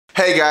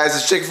Hey guys,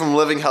 it's Jake from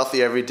Living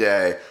Healthy Every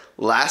Day.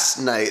 Last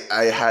night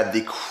I had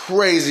the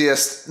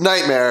craziest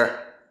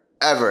nightmare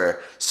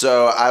ever.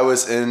 So I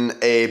was in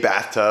a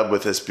bathtub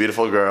with this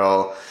beautiful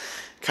girl.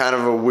 Kind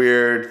of a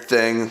weird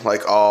thing,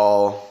 like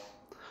all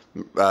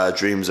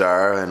dreams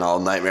are and all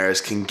nightmares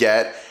can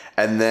get.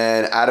 And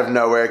then out of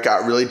nowhere it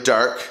got really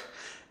dark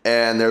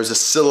and there was a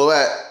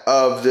silhouette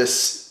of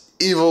this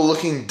evil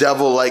looking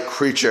devil-like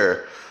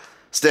creature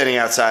standing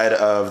outside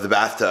of the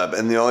bathtub.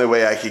 And the only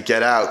way I could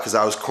get out, because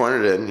I was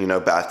cornered in, you know,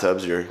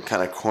 bathtubs, you're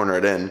kind of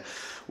cornered in,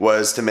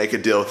 was to make a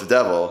deal with the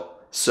devil.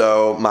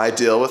 So my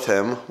deal with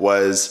him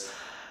was,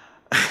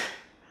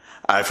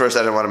 at first I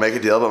didn't want to make a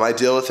deal, but my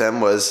deal with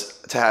him was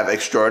to have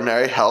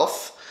extraordinary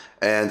health,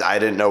 and I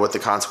didn't know what the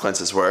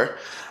consequences were.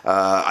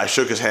 I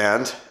shook his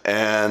hand,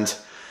 and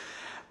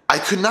I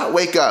could not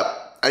wake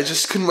up. I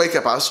just couldn't wake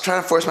up. I was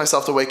trying to force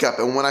myself to wake up,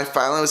 and when I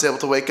finally was able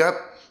to wake up,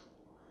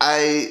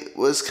 I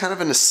was kind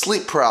of in a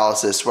sleep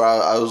paralysis where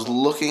I was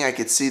looking, I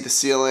could see the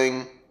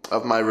ceiling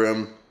of my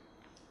room,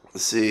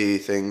 see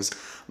things.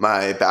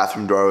 My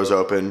bathroom door was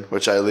open,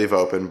 which I leave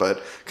open,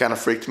 but kind of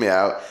freaked me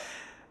out.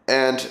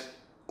 And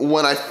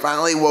when I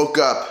finally woke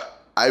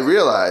up, I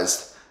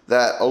realized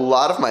that a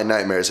lot of my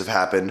nightmares have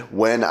happened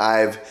when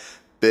I've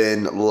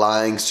been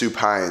lying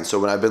supine, so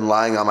when I've been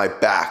lying on my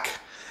back.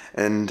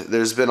 And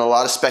there's been a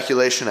lot of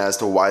speculation as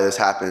to why this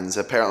happens.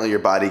 Apparently your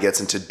body gets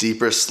into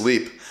deeper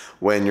sleep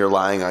when you're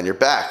lying on your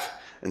back.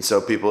 And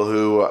so people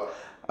who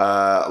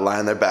lie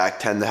on their back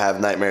tend to have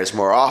nightmares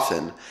more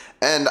often.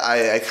 And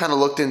I kind of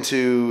looked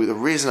into the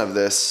reason of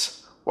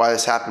this, why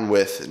this happened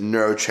with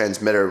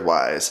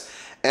neurotransmitter-wise.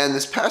 And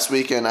this past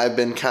weekend, I've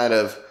been kind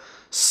of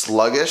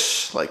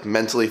sluggish, like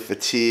mentally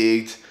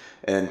fatigued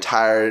and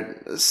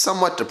tired,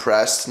 somewhat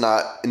depressed,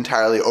 not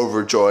entirely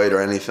overjoyed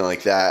or anything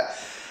like that.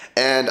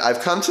 And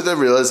I've come to the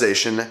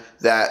realization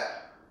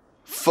that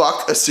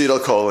fuck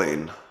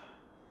acetylcholine.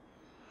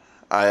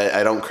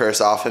 I don't curse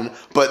often,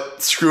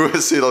 but screw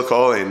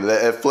acetylcholine.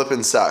 It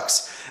flippin'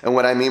 sucks. And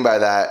what I mean by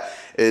that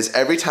is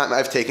every time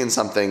I've taken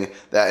something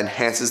that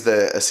enhances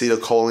the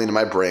acetylcholine in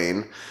my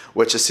brain,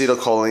 which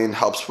acetylcholine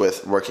helps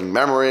with working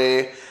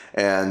memory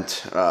and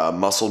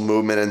muscle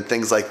movement and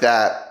things like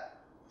that,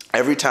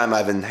 every time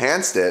I've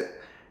enhanced it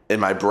in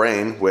my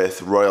brain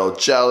with royal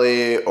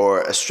jelly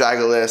or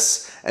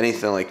astragalus,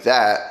 anything like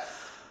that,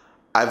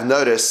 I've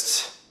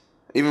noticed,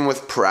 even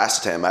with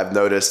paracetam, I've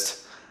noticed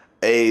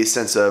a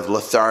sense of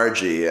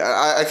lethargy.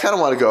 I kind of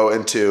want to go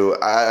into,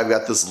 I've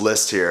got this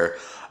list here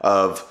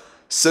of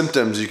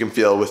symptoms you can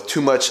feel with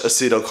too much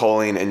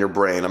acetylcholine in your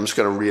brain. I'm just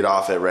going to read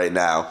off it right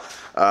now.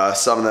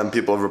 Some of them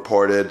people have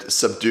reported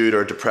subdued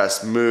or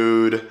depressed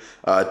mood,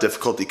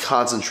 difficulty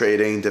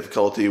concentrating,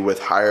 difficulty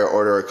with higher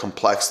order or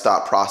complex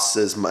thought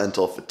processes,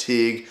 mental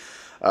fatigue,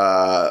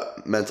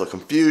 mental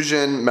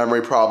confusion,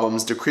 memory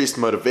problems, decreased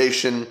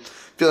motivation,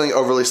 feeling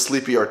overly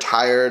sleepy or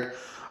tired,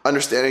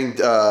 understanding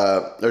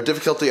or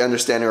difficulty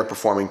understanding or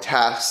performing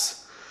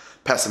tasks,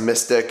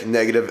 pessimistic,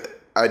 negative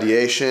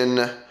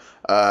ideation,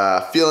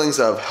 feelings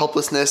of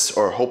helplessness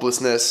or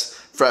hopelessness,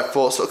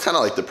 fretful, so kind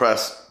of like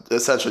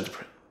essentially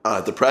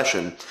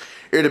depression,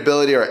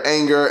 irritability or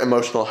anger,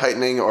 emotional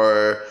heightening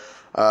or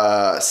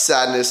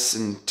sadness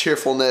and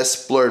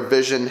tearfulness, blurred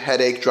vision,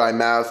 headache, dry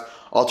mouth,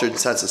 altered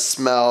sense of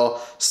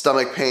smell,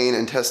 stomach pain,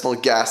 intestinal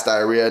gas,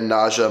 diarrhea,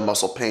 nausea,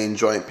 muscle pain,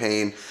 joint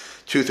pain,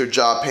 tooth or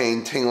jaw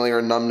pain, tingling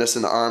or numbness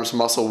in the arms,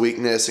 muscle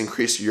weakness,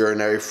 increased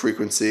urinary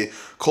frequency,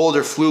 cold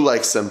or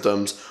flu-like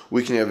symptoms,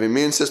 weakening of the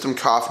immune system,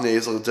 cough,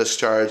 nasal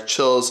discharge,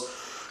 chills,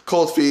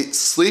 cold feet,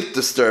 sleep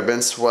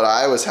disturbance, what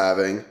I was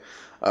having,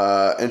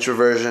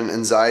 introversion,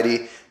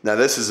 anxiety. Now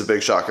this is a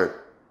big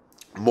shocker.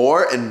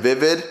 More and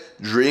vivid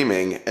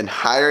dreaming and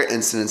higher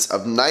incidence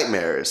of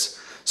nightmares.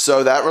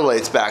 So that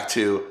relates back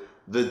to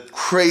the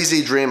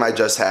crazy dream I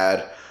just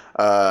had,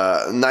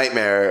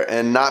 nightmare,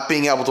 and not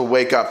being able to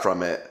wake up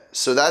from it.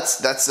 So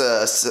that's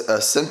a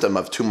symptom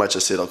of too much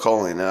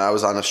acetylcholine. And I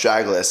was on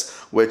astragalus,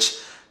 which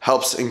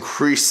helps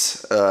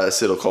increase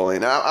acetylcholine.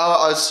 And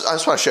I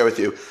just want to share with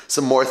you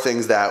some more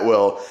things that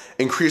will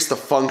increase the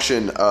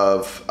function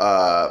of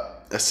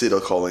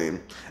acetylcholine.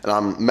 And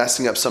I'm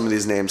messing up some of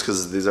these names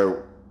because these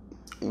are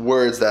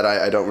words that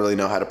I don't really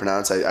know how to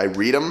pronounce. I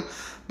read them,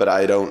 but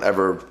I don't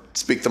ever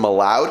speak them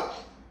aloud.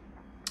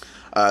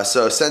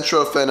 So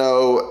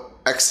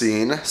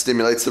centrophenolexine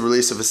stimulates the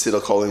release of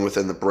acetylcholine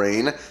within the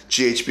brain.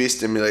 GHB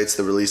stimulates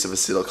the release of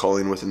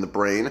acetylcholine within the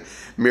brain.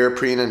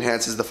 Miraprine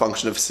enhances the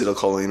function of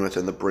acetylcholine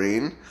within the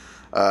brain.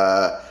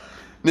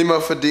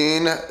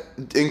 Nimofidine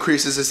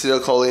increases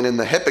acetylcholine in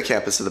the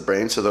hippocampus of the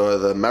brain, so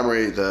the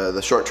memory,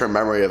 the short-term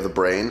memory of the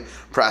brain.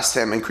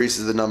 Paracetam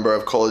increases the number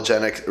of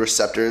cholinergic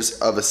receptors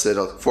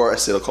for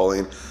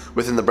acetylcholine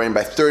within the brain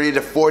by 30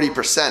 to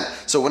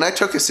 40%. So when I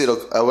took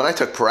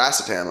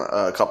paracetam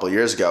a couple of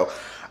years ago,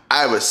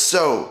 I was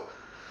so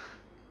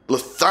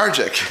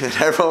lethargic, and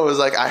everyone was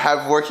like, I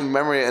have working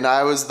memory, and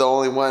I was the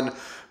only one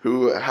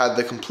who had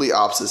the complete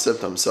opposite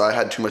symptoms. So I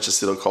had too much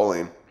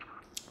acetylcholine.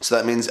 So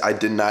that means I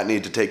did not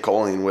need to take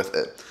choline with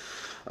it.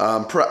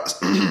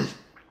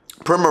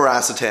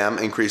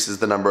 Pimeracetam increases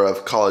the number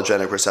of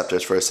cholinergic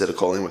receptors for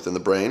acetylcholine within the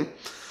brain.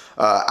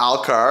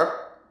 Alcar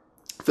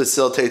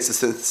facilitates the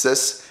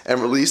synthesis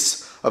and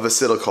release of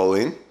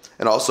acetylcholine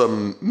and also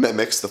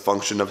mimics the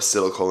function of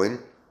acetylcholine.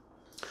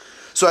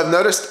 So I've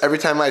noticed every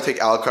time I take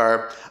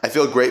Alcar, I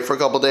feel great for a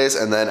couple days,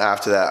 and then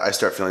after that I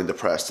start feeling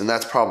depressed, and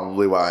that's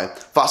probably why.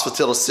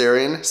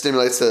 Phosphatidylserine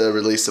stimulates the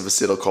release of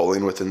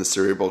acetylcholine within the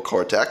cerebral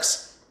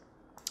cortex.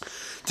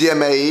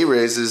 DMAE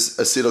raises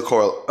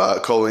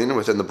acetylcholine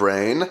within the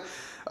brain.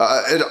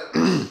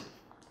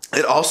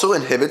 It also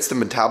inhibits the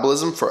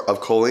metabolism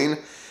of choline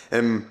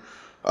in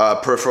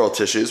peripheral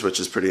tissues, which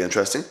is pretty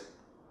interesting.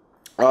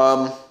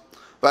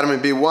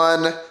 Vitamin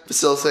B1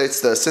 facilitates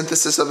the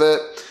synthesis of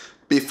it.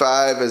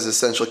 B5 is an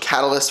essential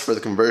catalyst for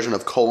the conversion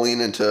of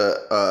choline into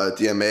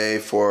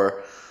DMA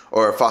or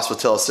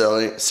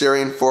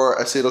phosphatidylserine for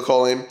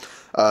acetylcholine.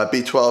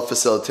 B12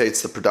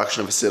 facilitates the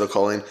production of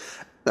acetylcholine.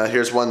 Now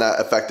here's one that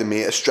affected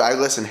me.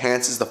 Astragalus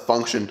enhances the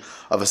function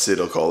of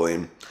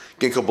acetylcholine.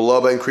 Ginkgo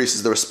biloba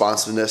increases the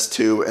responsiveness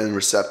to and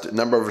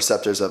number of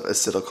receptors of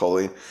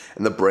acetylcholine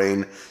in the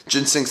brain.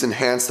 Ginsengs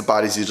enhance the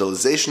body's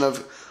utilization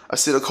of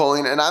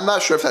acetylcholine, and I'm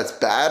not sure if that's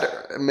bad.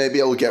 Maybe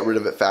I will get rid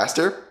of it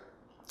faster.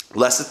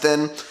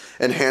 Lecithin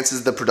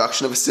enhances the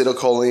production of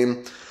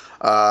acetylcholine.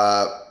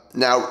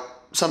 Now,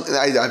 something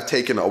I've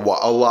taken a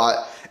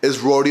lot is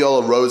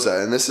rhodiola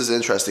rosa, and this is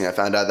interesting. I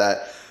found out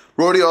that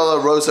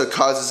rhodiola rosa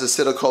causes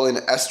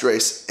acetylcholine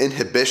esterase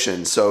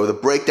inhibition, so the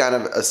breakdown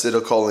of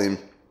acetylcholine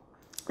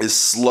is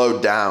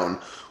slowed down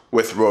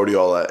with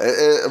rhodiola.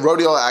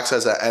 Rhodiola acts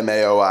as a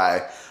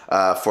MAOI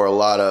for a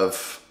lot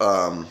of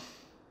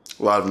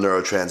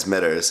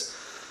neurotransmitters.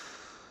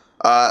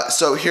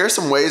 So here's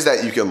some ways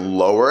that you can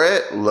lower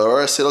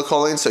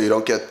acetylcholine so you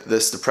don't get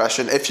this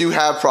depression. If you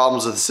have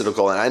problems with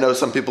acetylcholine, I know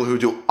some people who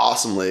do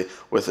awesomely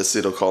with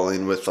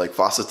acetylcholine with like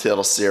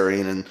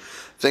phosphatidylserine and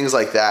things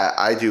like that.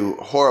 I do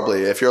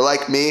horribly. If you're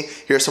like me,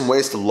 here's some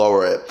ways to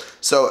lower it.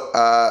 So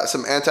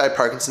some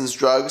anti-Parkinson's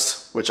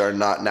drugs, which are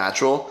not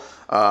natural.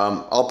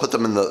 I'll put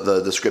them in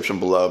the description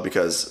below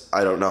because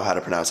I don't know how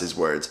to pronounce these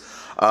words.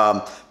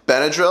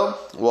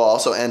 Benadryl will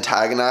also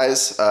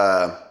antagonize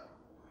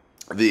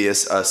the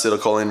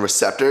acetylcholine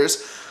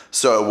receptors,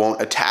 so it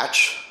won't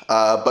attach,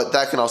 but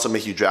that can also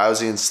make you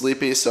drowsy and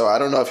sleepy, so I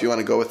don't know if you want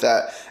to go with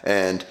that.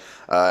 And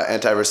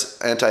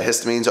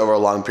antihistamines over a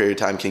long period of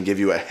time can give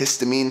you a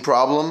histamine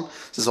problem.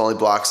 This only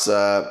blocks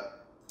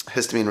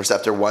histamine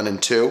receptor 1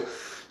 and 2,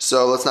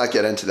 so let's not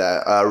get into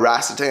that.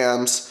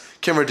 Racetams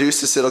can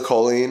reduce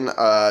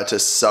acetylcholine to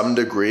some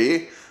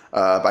degree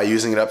by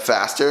using it up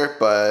faster,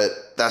 but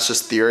that's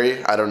just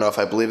theory. I don't know if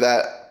I believe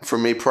that. For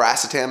me,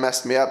 piracetam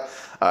messed me up.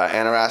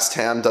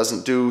 Aniracetam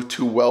doesn't do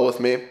too well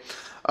with me.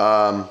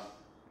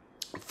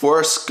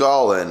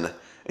 Forskolin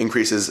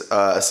increases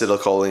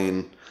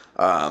acetylcholine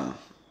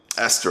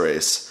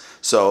esterase,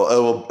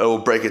 so it will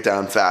break it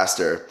down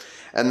faster.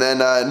 And then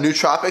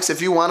nootropics,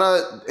 if you want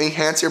to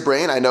enhance your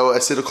brain, I know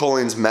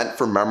acetylcholine's meant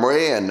for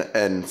memory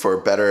and for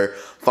better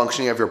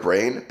functioning of your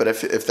brain, but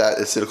if that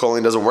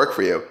acetylcholine doesn't work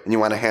for you and you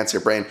want to enhance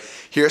your brain,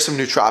 here are some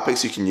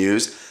nootropics you can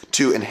use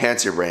to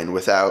enhance your brain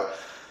without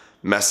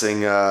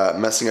messing up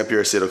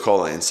your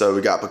acetylcholine. So we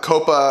got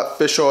bacopa,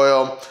 fish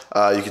oil.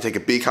 You can take a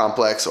B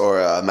complex or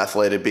a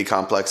methylated B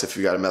complex if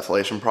you got a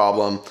methylation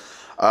problem.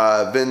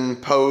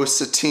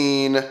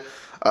 Vinpocetine,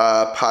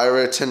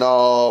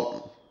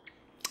 pyretinol,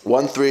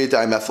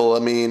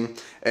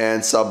 1,3-dimethylamine,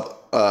 and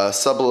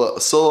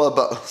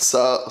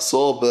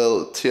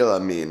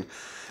sulbutilamine.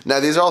 Now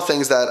these are all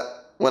things that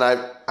when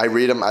I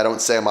read them, I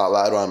don't say them out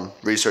loud when I'm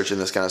researching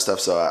this kind of stuff,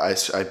 so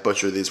I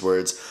butcher these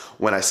words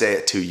when I say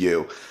it to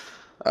you.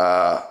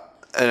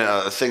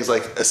 Things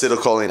like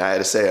acetylcholine, I had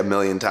to say a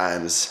million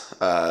times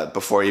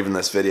before even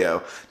this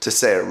video to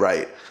say it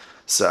right.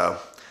 So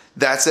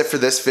that's it for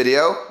this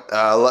video.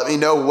 Let me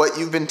know what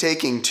you've been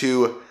taking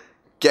to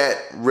get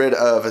rid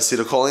of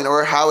acetylcholine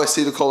or how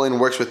acetylcholine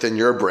works within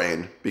your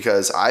brain,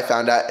 because I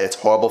found out it's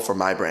horrible for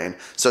my brain.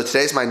 So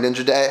today's my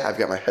ninja day. I've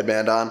got my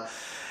headband on.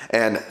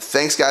 And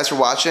thanks guys for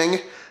watching.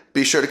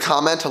 Be sure to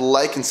comment,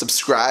 like, and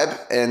subscribe,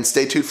 and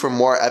stay tuned for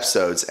more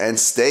episodes. And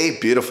stay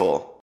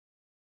beautiful.